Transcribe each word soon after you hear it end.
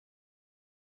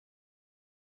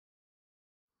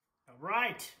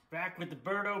Right, back with the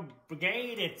Berto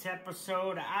Brigade. It's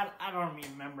episode, I don't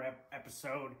even remember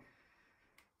episode,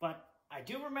 but I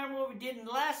do remember what we did in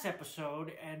the last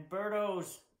episode, and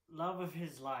Berto's love of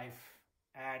his life,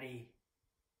 Addie,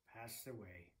 passed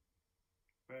away.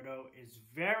 Berto is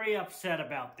very upset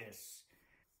about this.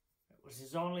 It was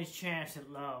his only chance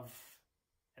at love,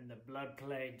 and the blood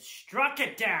plague struck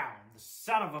it down, the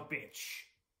son of a bitch.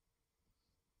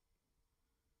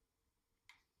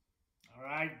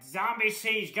 Alright, zombie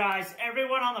siege, guys.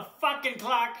 Everyone on the fucking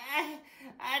clock.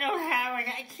 I don't have it.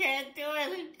 I can't do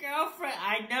it. Girlfriend.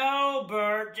 I know,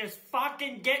 Bert. Just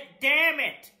fucking damn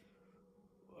it.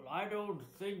 Well, I don't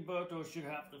think Berto should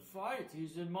have to fight.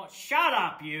 He's in much. Shut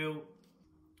up, you.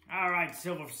 Alright,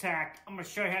 Silver Sack. I'm gonna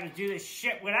show you how to do this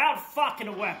shit without fucking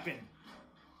a weapon.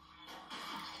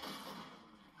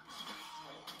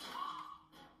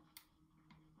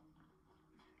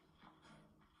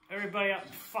 Everybody up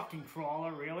in fucking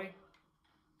crawler, really?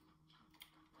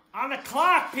 On the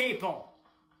clock, people!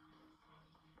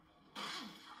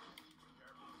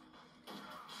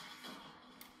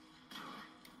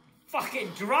 Fucking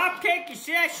dropkick, you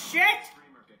see that shit?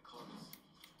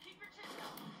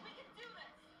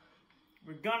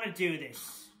 We're gonna do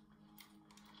this.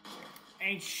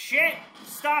 Ain't shit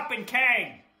stopping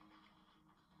Kang.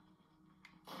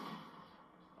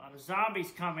 A lot of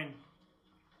zombies coming.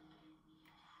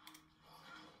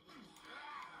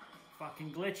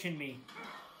 Fucking glitching me.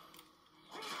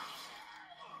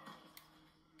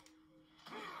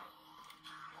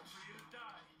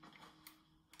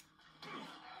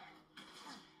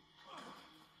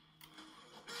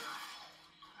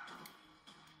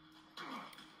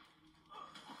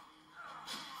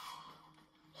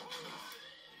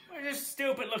 What is this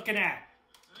stupid looking at?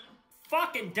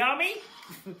 Fucking dummy!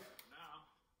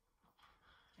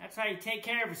 That's how you take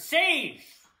care of a siege!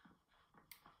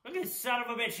 Look at this son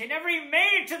of a bitch. He never even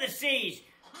made it to the siege.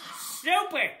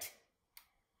 Stupid.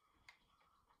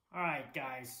 Alright,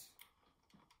 guys.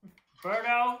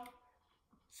 Berto.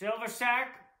 Silver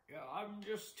Sack. Yeah, I'm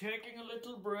just taking a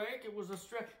little break. It was a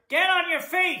stress. Get on your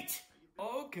feet.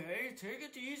 Okay, take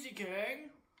it easy, Kang.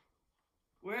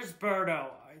 Where's Berto?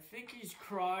 I think he's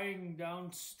crying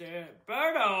downstairs.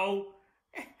 Berto?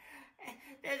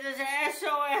 This is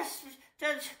SOS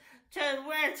to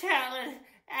Wet Talent.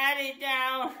 Addie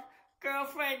down,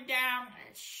 girlfriend down.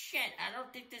 Shit, I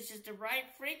don't think this is the right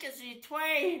frequency.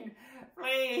 Twain,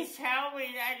 please help me.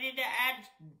 I need to add.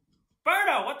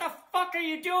 Berto, what the fuck are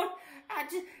you doing?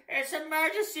 It's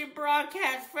emergency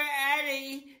broadcast for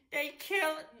Addie. They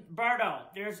killed Berto.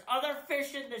 There's other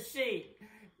fish in the sea.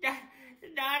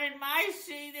 Not in my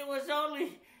sea. There was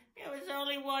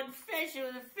only one fish. It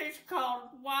was a fish called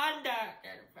Wanda.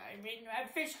 I mean, a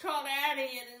fish called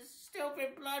Addie and his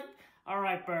stupid blood. All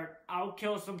right, Bert. I'll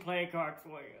kill some play cards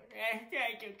for you.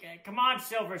 Thank you, Ken. Come on,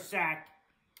 Silver Sack.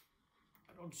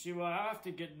 I don't see why I have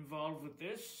to get involved with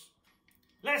this.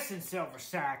 Listen, Silver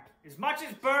Sack. As much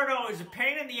as Berto is a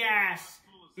pain in the ass,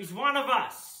 he's one of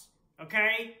us.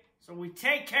 Okay? So we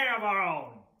take care of our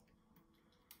own.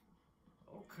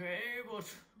 Okay, but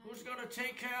who's gonna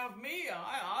take care of me?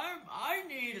 I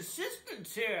need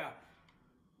assistance here.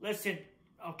 Listen,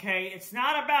 okay, it's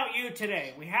not about you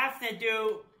today. We have to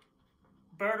do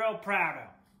Berto Prado.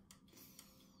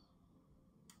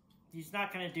 He's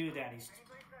not going to do that. He's.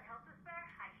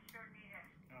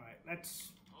 Alright,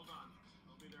 let's. Hold on.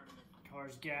 I'll be there in a minute.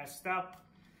 Car's gassed up.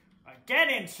 Right, get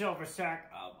in, Silver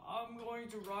Sack. I'm going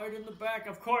to ride in the back.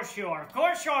 Of course you are. Of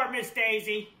course you are, Miss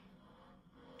Daisy.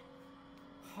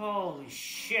 Holy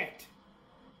shit.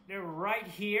 They're right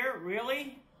here?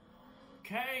 Really?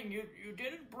 Kang, you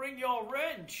didn't bring your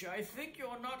wrench. I think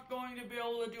you're not going to be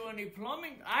able to do any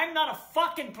plumbing. I'm not a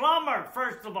fucking plumber,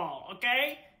 first of all,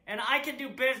 okay? And I can do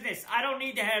business. I don't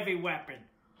need the heavy weapon.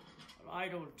 But I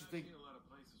don't think... I've seen a lot of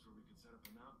places where we could set up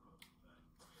an outpost,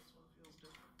 but this one feels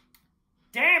different.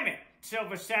 Damn it,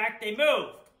 Silver Sack, they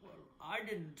moved. Well, I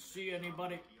didn't see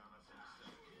anybody...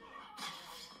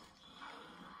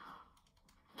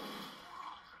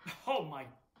 Oh my...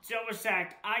 Silver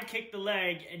Sack, I kicked the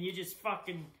leg, and you just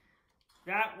fucking...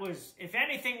 That was... If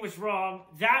anything was wrong,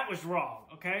 that was wrong,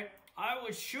 okay? I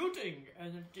was shooting,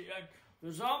 and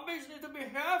the zombies need to be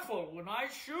careful. When I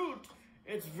shoot,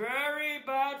 it's very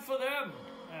bad for them.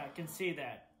 I can see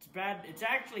that. It's bad. It's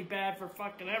actually bad for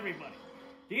fucking everybody.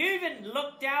 Do you even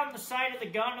look down the sight of the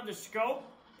gun or the scope?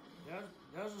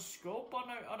 There's a scope on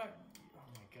a... Oh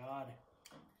my god.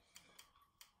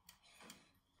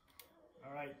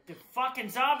 Alright, the fucking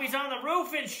zombies on the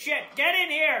roof and shit! Get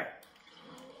in here!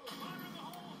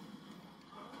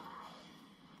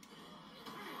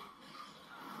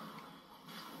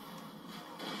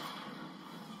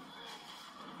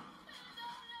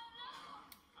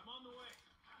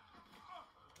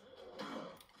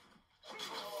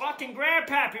 fucking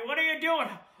Grandpappy, what are you doing?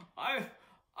 I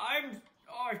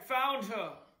found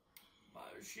her.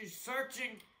 She's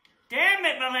searching. Damn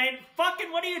it, Milena.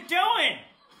 Fucking, what are you doing?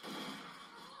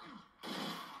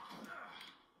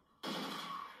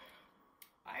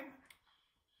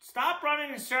 Stop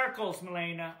running in circles,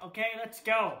 Milena. Okay, let's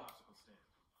go.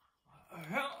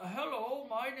 Hello,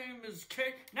 my name is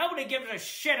Kate. Nobody gives a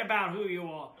shit about who you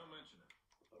are.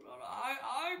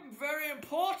 I'm very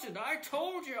important. I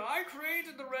told you, I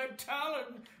created the Red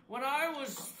Talon when I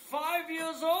was 5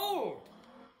 years old.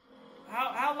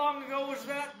 How long ago was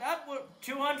that? That was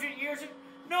 200 years ago?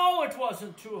 No, it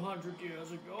wasn't 200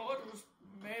 years ago. It was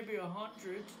maybe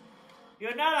 100.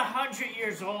 You're not 100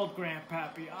 years old,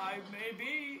 Grandpappy. I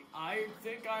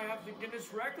think I have the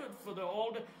Guinness record for the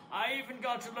old. I even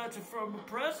got a letter from the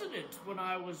president when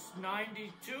I was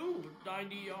 92,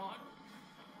 90 on.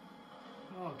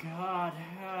 Oh, God.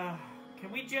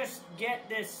 Can we just get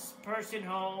this person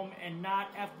home and not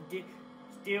have to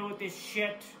deal with this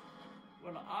shit?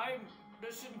 Well,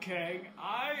 listen, Kang,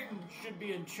 I should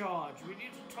be in charge. We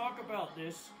need to talk about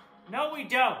this. No, we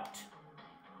don't.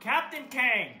 Captain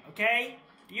Kang, okay?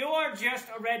 You are just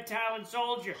a Red Talon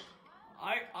soldier.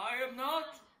 I am not.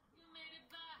 You made it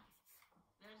back.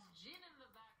 There's gin in the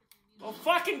back if you need. Well,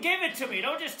 fucking give it to me.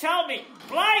 Don't just tell me.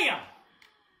 Playa!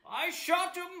 I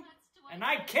shot him and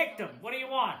I kicked him. What do you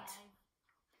want?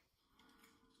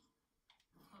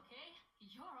 Okay,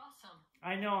 you're awesome.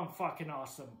 I know I'm fucking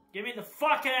awesome. Give me the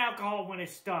fucking alcohol when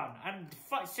it's done.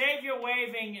 Save your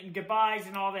waving and goodbyes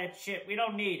and all that shit. We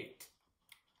don't need it.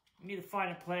 We need to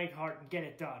find a plague heart and get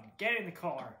it done. Get in the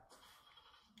car.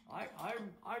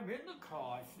 I'm in the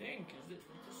car, I think. Is it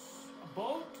a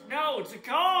boat? No, it's a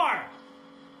car!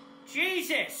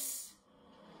 Jesus!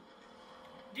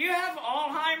 Do you have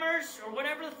Alzheimer's or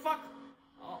whatever the fuck?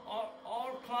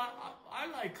 I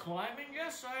like climbing.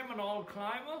 Yes, I am an all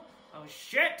climber. Oh,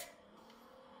 shit!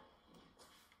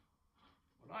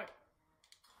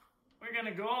 We're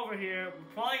gonna go over here.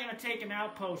 We're probably gonna take an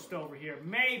outpost over here.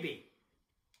 Maybe.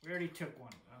 We already took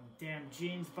one. Oh, damn,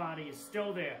 Gene's body is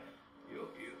still there.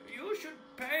 You should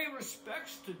pay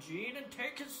respects to Gene and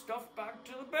take his stuff back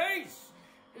to the base.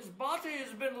 His body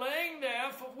has been laying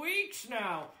there for weeks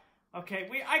now. Okay,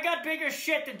 I got bigger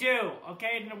shit to do,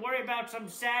 okay, than to worry about some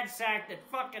sad sack that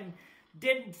fucking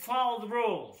didn't follow the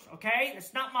rules, okay?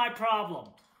 It's not my problem.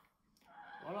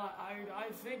 Well,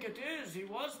 I think it is. He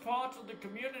was part of the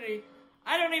community.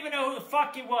 I don't even know who the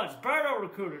fuck he was. Berto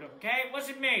recruited him, okay? It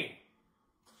wasn't me.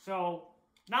 So,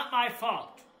 not my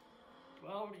fault.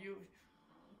 Well,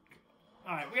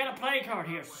 Alright, we got a play card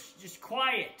here. Just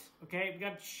quiet, okay? We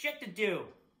got shit to do.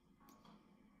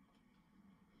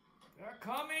 They're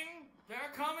coming.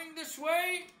 They're coming this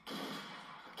way.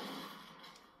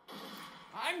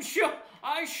 I'm sure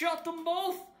I shot them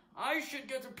both. I should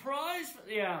get a prize.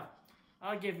 Yeah,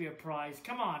 I'll give you a prize.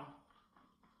 Come on.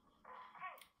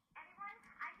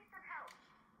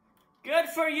 Good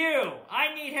for you.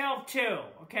 I need help too,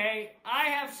 okay? I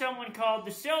have someone called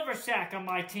the Silver Sack on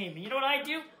my team. And you know what I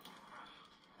do?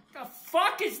 The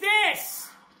fuck is this?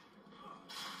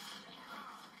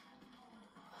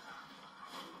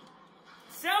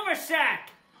 Silver Sack!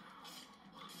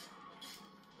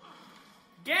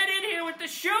 Get in here with the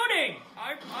shooting!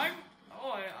 I'm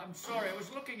sorry, I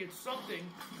was looking at something.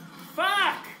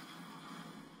 Fuck!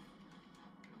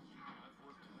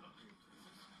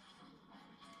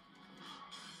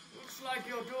 Looks like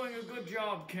you're doing a good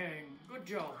job, Kang. Good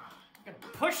job. I'm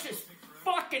gonna push this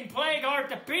fucking plague heart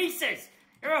to pieces!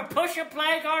 You're gonna push a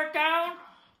plague heart down?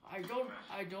 I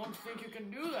don't think you can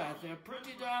do that. They're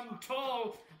pretty damn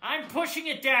tall. I'm pushing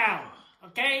it down,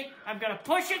 okay? I'm gonna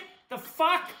push it the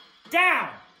fuck down.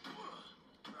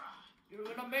 You're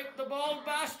gonna make the bald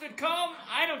bastard come?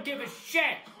 I don't give a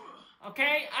shit,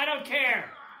 okay? I don't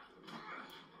care.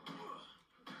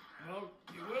 Well,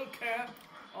 you will care.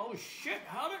 Oh shit,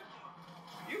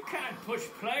 you can't push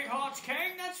plague hearts,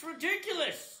 Kang? That's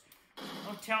ridiculous.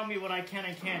 Don't tell me what I can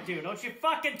and can't do. Don't you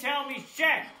fucking tell me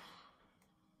shit.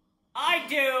 I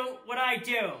do what I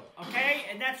do, okay?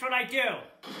 And that's what I do.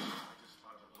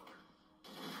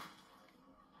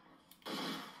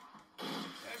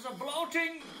 There's a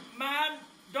bloating man.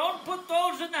 Don't put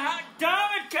those in the house. Damn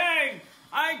it, Kang!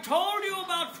 I told you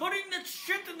about putting that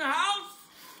shit in the house.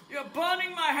 You're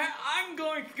burning my hair. I'm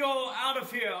going to go out of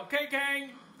here, okay, Kang?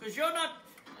 Because you're not...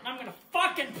 I'm going to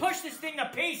fucking push this thing to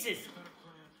pieces.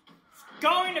 It's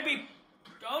going to be...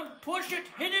 Don't push it.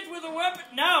 Hit it with a weapon.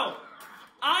 No.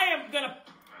 I am gonna...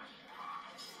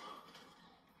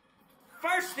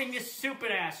 First thing, this stupid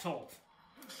asshole.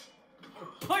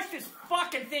 Push this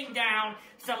fucking thing down.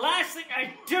 It's the last thing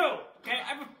I do. Okay,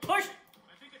 I'm gonna push...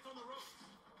 I think it's on the rope.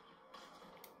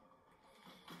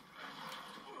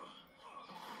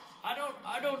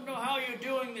 I don't know how you're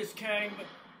doing this, Kang, but...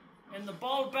 And the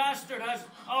bald bastard has...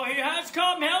 Oh, he has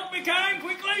come! Help me, Kang,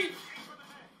 quickly!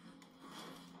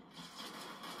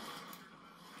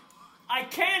 I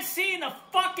can't see the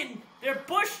fucking... They're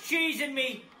bush cheesing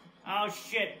me. Oh,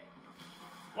 shit.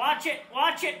 Watch it,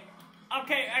 watch it.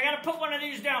 Okay, I gotta put one of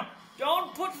these down.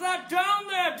 Don't put that down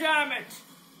there, damn it.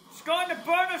 It's going to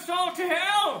burn us all to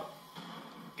hell.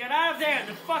 Get out of there.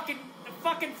 The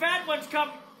fucking fat one's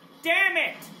come. Damn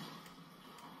it.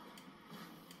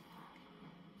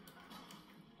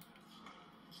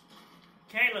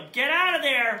 Caleb, get out of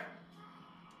there!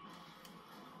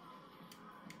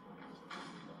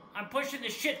 I'm pushing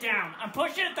this shit down. I'm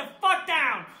pushing it the fuck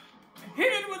down!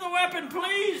 Hit it with a weapon,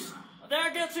 please!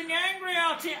 They're getting angry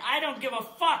out here. I don't give a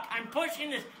fuck. I'm pushing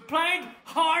this plague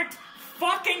heart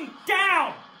fucking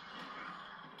down!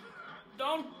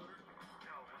 Don't...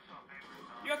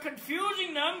 You're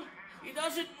confusing them. He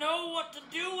doesn't know what to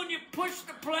do when you push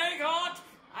the plague heart.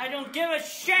 I don't give a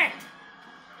shit!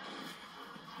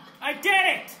 I did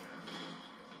it!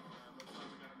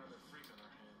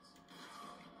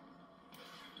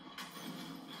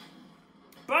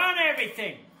 Burn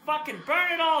everything! Fucking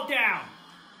burn it all down!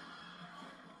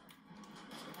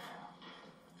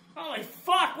 Holy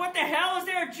fuck, what the hell is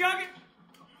there a juggernaut?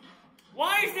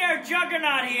 Why is there a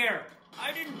juggernaut here?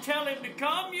 I didn't tell him to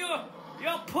come.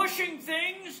 You're pushing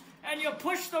things, and you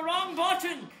pushed the wrong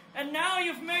button, and now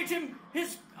you've made him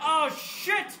his... Oh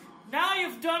shit! Now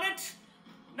you've done it!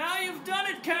 Now you've done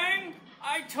it, Kang!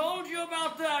 I told you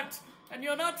about that, and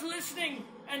you're not listening,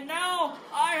 and now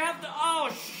I have to...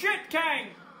 Oh, shit, Kang!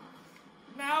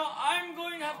 Now I'm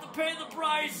going to have to pay the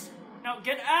price. Now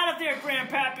get out of there,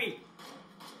 Granpappy!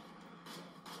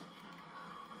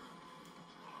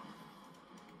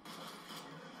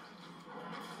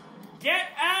 Get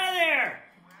out of there!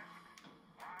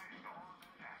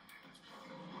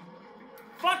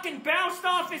 Fucking bounced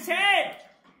off his head!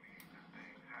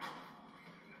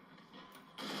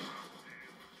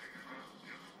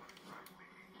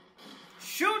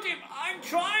 Shoot him! I'm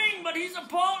trying, but he's a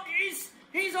bald.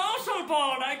 He's also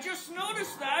bald. I just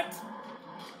noticed that.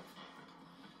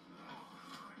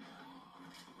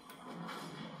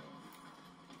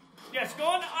 Yes,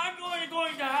 I'm going to go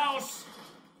in the house.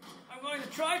 I'm going to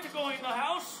try to go in the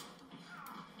house.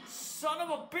 Son of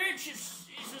a bitch!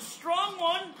 He's a strong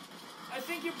one. I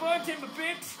think you burnt him a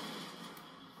bit.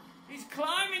 He's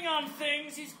climbing on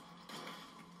things. He's...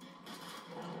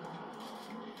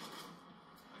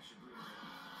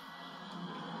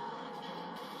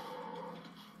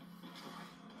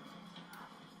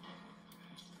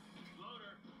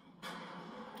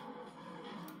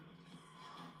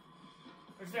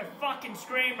 There's that fucking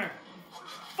screamer.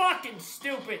 Fucking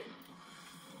stupid.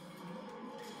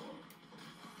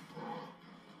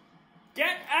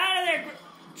 Get out of there.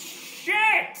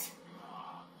 Shit!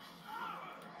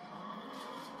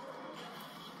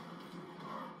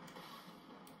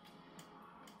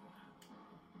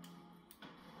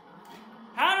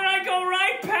 How did I go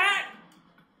right past?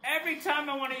 Every time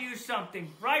I want to use something,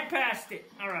 right past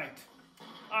it. All right,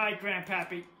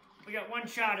 Granpappy. We got one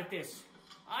shot at this.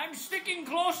 I'm sticking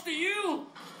close to you.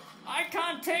 I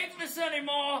can't take this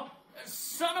anymore.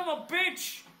 Son of a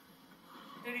bitch.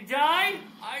 Did he die?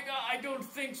 I don't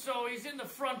think so. He's in the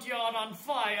front yard on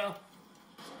fire.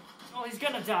 Oh, he's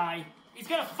gonna die. He's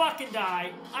gonna fucking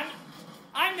die.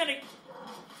 I'm gonna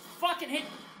fucking hit.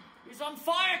 He's on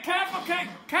fire. Careful, Kang.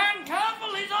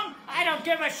 Careful. He's on. I don't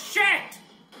give a shit.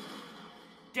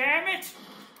 Damn it.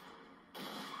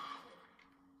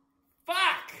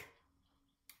 Fuck.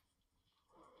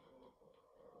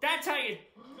 That's how you...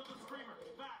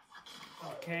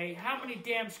 Okay, how many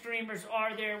damn screamers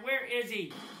are there? Where is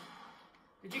he?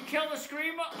 Did you kill the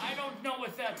screamer? I don't know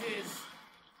what that is.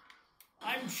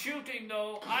 I'm shooting,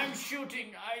 though. I'm shooting.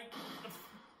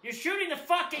 You're shooting the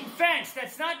fucking fence.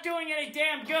 That's not doing any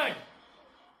damn good.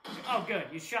 Oh, good.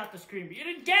 You shot the screamer. You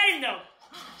didn't get him, though.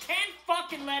 Can't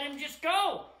fucking let him just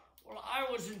go. Well,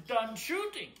 I wasn't done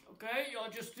shooting, okay? You're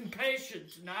just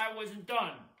impatient, and I wasn't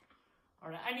done. All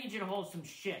right, I need you to hold some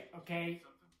shit, okay?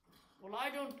 Well,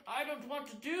 I don't want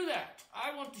to do that.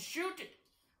 I want to shoot it.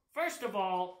 First of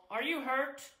all, are you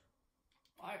hurt?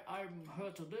 I'm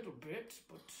hurt a little bit,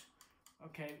 but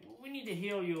okay, we need to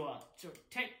heal you up. So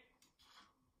take...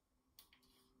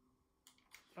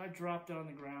 I dropped it on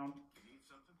the ground. You need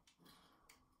something?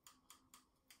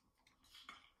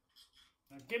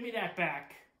 Now give me that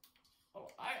back. Oh,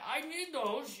 I need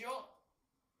those. You'll...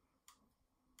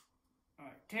 All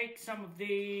right, take some of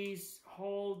these.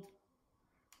 Hold.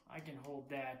 I can hold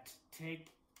that.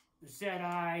 Take the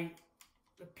ZI,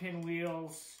 the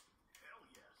pinwheels. Hell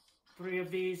yes. 3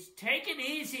 of these. Take it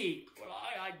easy. Well,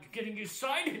 I'm getting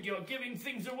excited. You're giving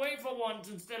things away for once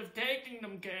instead of taking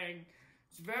them, Kang.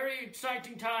 It's a very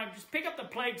exciting time. Just pick up the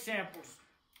plague samples.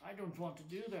 I don't want to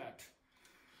do that.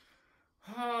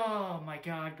 Oh, my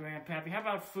God, Grandpappy. How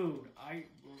about food?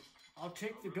 I'll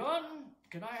take the gun.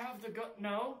 Can I have the gun?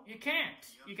 No, you can't.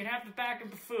 You can have the back of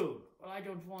the food. Well, I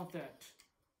don't want that.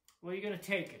 Well, you're going to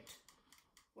take it.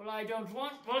 Well, I don't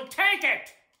want... Well, take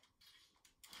it!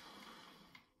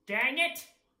 Dang it!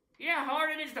 You know how hard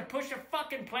it is to push a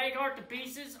fucking plague heart to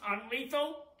pieces on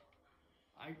lethal?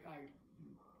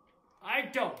 I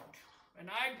don't. And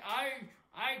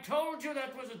I told you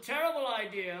that was a terrible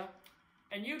idea,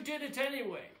 and you did it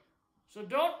anyway. So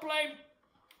don't blame...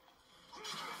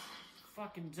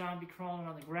 Fucking zombie crawling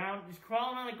on the ground. He's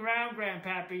crawling on the ground,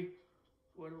 Grandpappy.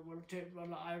 Well,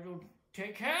 I don't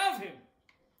take care of him.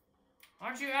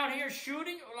 Aren't you out here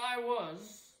shooting? Well, I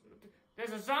was.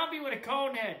 There's a zombie with a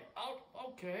cone head. Oh,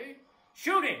 okay.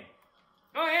 Shooting!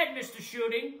 Go ahead, Mr.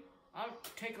 Shooting. I'll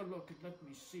take a look and let me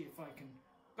see if I can...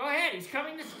 Go ahead, he's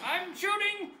coming this... I'm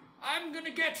shooting! I'm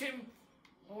gonna get him.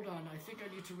 Hold on, I think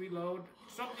I need to reload.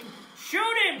 Something...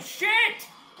 Shoot him! Shit!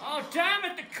 Oh, damn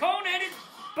it, the cone-headed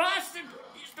bastard!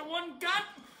 He's the one got...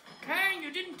 Kang,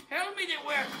 you didn't tell me they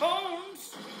wear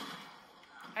cones!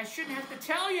 I shouldn't have to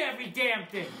tell you every damn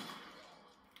thing.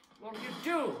 Well, you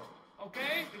do,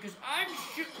 okay? Because I'm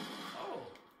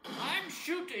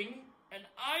shooting, and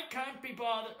I can't be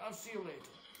bothered. I'll see you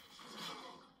later.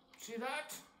 See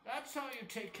that? That's how you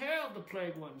take care of the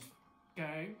plague ones,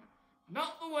 gang.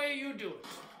 Not the way you do it.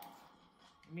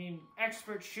 I mean,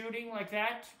 expert shooting like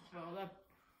that? Well, that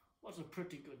was a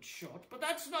pretty good shot, but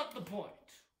that's not the point.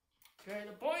 Okay,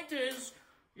 the point is,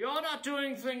 you're not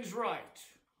doing things right,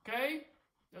 okay?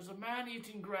 There's a man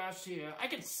eating grass here. I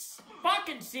can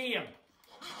fucking see him.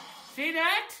 See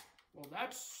that? Well,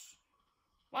 that's...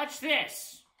 Watch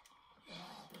this.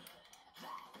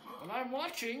 Well, I'm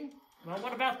watching. Well,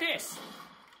 what about this?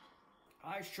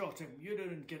 I shot him. You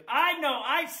didn't get... I know.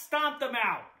 I stomped him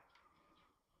out.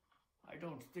 I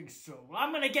don't think so. Well,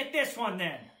 I'm going to get this one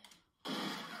then.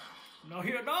 No,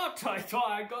 you're not. I thought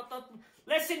I got that...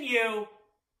 Listen, you.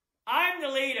 I'm the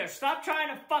leader. Stop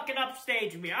trying to fucking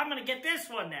upstage me. I'm going to get this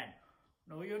one then.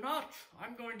 No, you're not.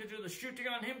 I'm going to do the shooting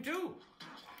on him too.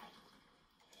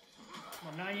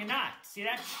 Well, no, you're not. See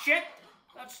that shit?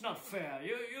 That's not fair.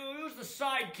 You use the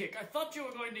side kick. I thought you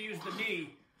were going to use the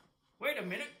knee. Wait a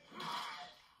minute.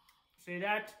 See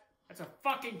that? That's a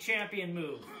fucking champion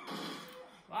move.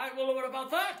 Right, well, what about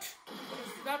that?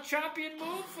 Is that champion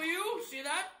move for you? See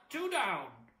that? 2 down.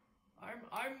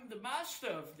 I'm the master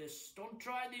of this. Don't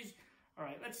try these. All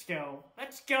right, let's go.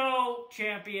 Let's go,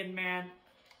 champion man.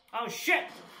 Oh, shit.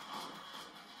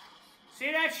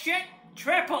 See that shit?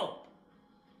 Triple.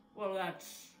 Well,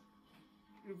 that's...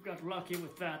 You've got lucky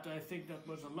with that. I think that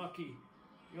was a lucky.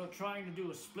 You're trying to do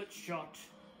a split shot.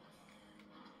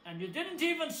 And you didn't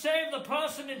even save the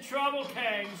person in trouble,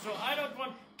 Kang, so I don't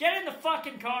want... Get in the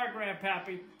fucking car,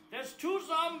 Grandpappy. There's 2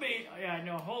 zombies. Oh, yeah, I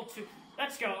know, hold 2...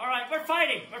 Let's go. All right, we're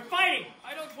fighting. We're fighting.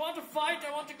 I don't want to fight.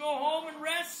 I want to go home and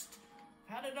rest.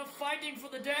 Had enough fighting for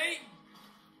the day.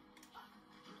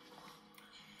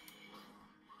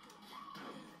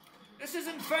 This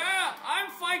isn't fair.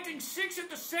 I'm fighting 6 at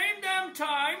the same damn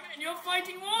time, and you're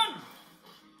fighting 1.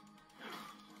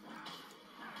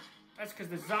 That's because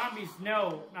the zombies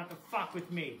know not to fuck with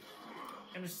me.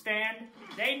 Understand?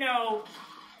 They know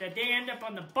that they end up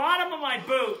on the bottom of my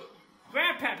boot.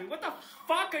 Grandpappy, what the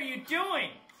fuck are you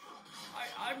doing?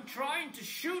 I'm trying to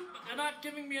shoot, but they're not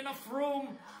giving me enough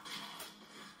room.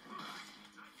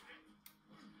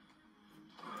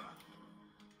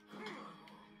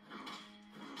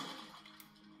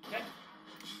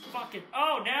 Fuck it.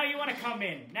 Oh, now you want to come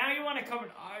in. Now you want to come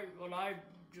in. I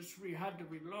just had to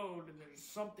reload, and there's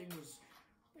something was...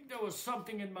 I think there was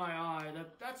something in my eye.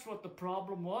 That's what the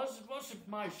problem was. It wasn't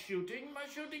my shooting. My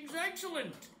shooting's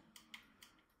excellent.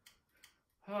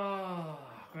 Oh,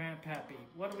 Grandpappy,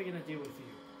 what are we going to do with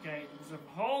you? Okay, there was a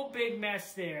whole big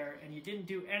mess there, and you didn't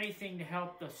do anything to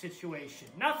help the situation.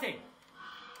 Nothing.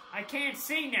 I can't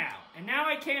see now, and now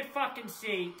I can't fucking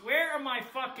see. Where are my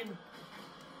fucking...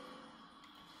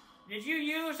 Did you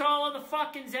use all of the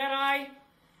fucking Zedi?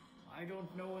 I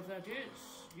don't know what that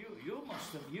is. You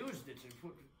must have used it. It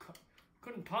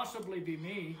couldn't possibly be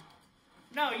me.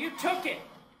 No, you took it.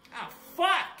 Ah,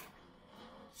 fuck.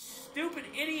 Stupid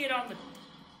idiot on the...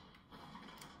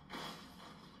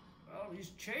 Oh,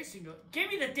 he's chasing... Give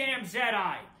me the damn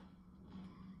Zedi.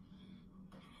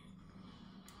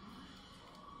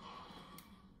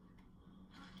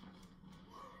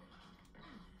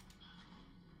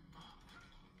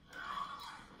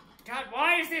 God,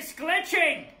 why is this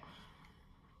glitching?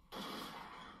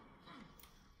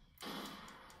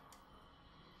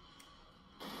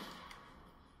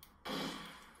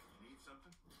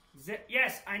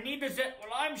 Yes, I need the Zed. Well,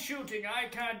 I'm shooting. I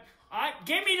can't.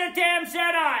 Give me the damn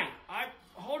Zed-Eye.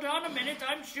 Hold on a minute.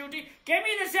 I'm shooting. Give me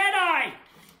the Zed-Eye.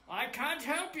 I can't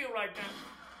help you right now.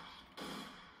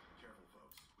 Careful,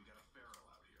 folks. We got a feral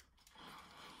out here.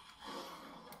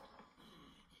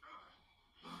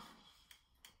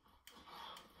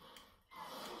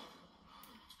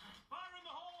 Fire in the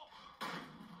hole!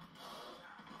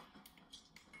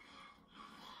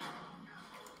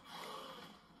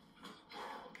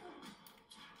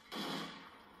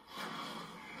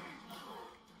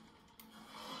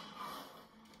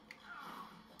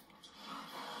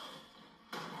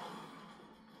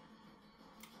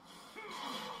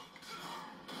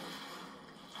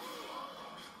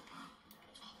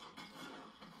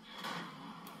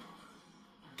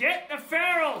 Get the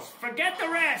ferals. Forget the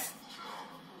rest.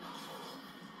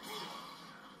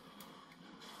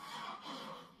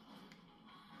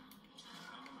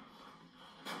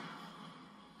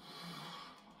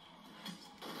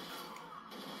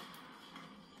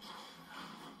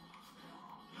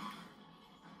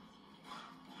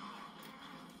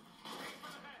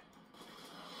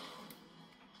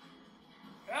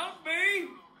 Help me.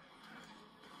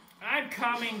 I'm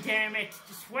coming, damn it.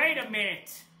 Just wait a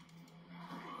minute.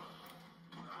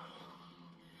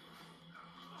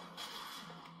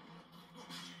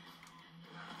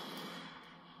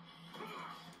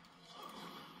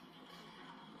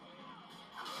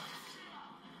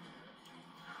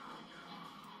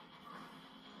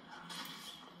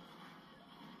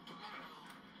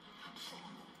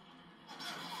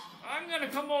 I'm gonna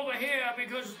come over here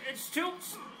because it's too...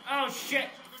 Oh, shit.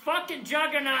 Fucking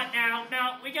Juggernaut now.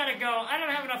 No, we gotta go. I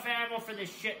don't have enough ammo for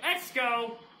this shit. Let's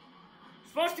go. You're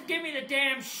supposed to give me the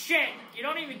damn shit. You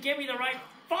don't even give me the right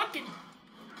fucking...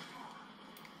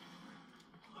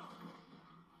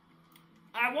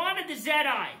 I wanted the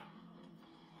Zed-Eye.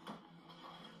 That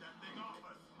thing off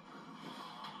us.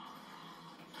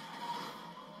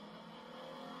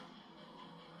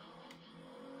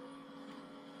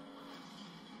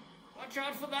 Watch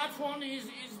out for that one. He's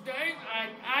dead.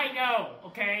 I know,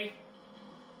 okay?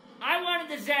 I wanted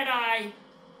the Zed-Eye.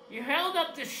 You held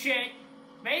up the shit.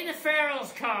 Made the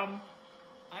ferals come.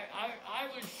 I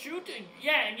was shooting.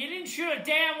 Yeah, and you didn't shoot a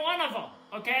damn one of them,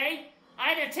 okay? I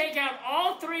had to take out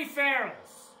all 3 ferals.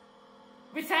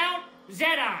 Without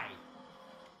Zed-Eye.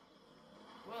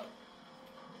 Well,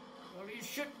 you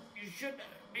should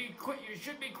be quick. You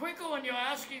should be quicker when you're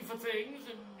asking for things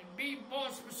and be more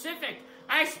specific.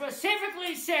 I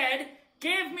specifically said,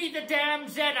 give me the damn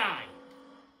Zed-Eye.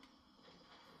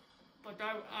 But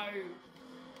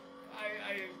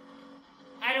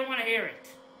I don't want to hear it.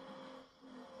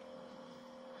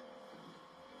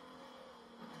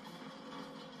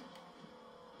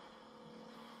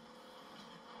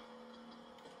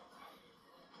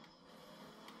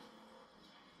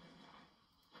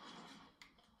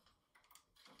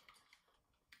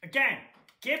 Again,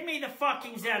 give me the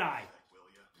fucking Zed-Eye.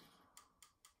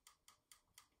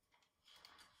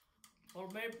 Well,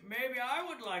 maybe I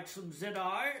would like some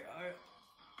Zed-Eye.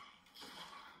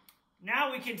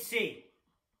 Now we can see.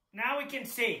 Now we can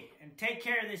see and take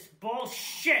care of this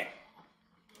bullshit.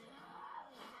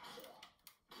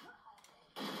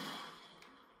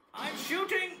 I'm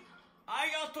shooting. I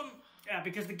got them. Yeah,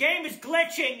 because the game is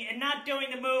glitching and not doing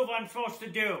the move I'm supposed to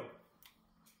do.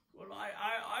 Well,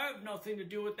 I have nothing to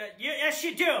do with that. Yes,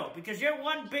 you do, because you're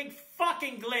one big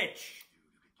fucking glitch.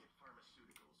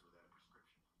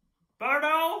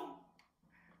 Berto?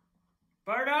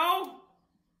 Berto?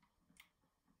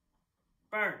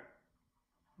 Bert.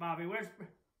 Bobby, where's...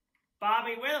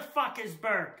 Bobby, where the fuck is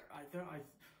Bert? I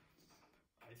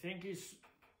think he's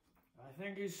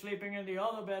sleeping in the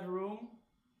other bedroom.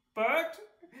 Bert?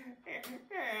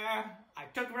 Yeah. I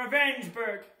took revenge,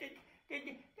 Bert.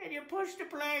 Did you push the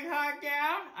playing hard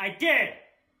down? I did.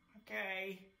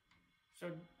 Okay.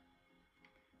 So...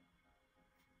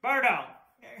 Berto.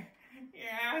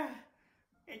 Yeah.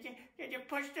 Did you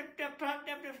push the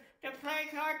playing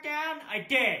card down? I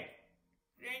did.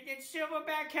 Did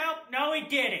Silverback help? No, he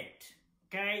didn't.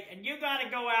 Okay? And you gotta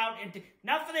go out and...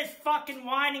 Enough of this fucking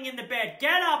whining in the bed.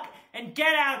 Get up and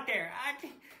get out there.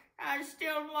 I'm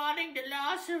still wanting the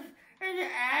loss of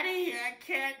Addie. I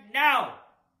can't... No.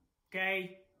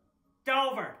 Okay? It's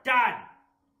over. Done.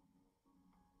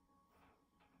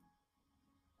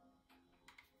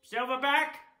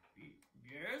 Silverback?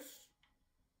 Yes?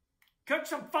 Cook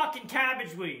some fucking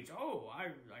cabbage weeds. Oh,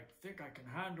 I think I can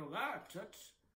handle that.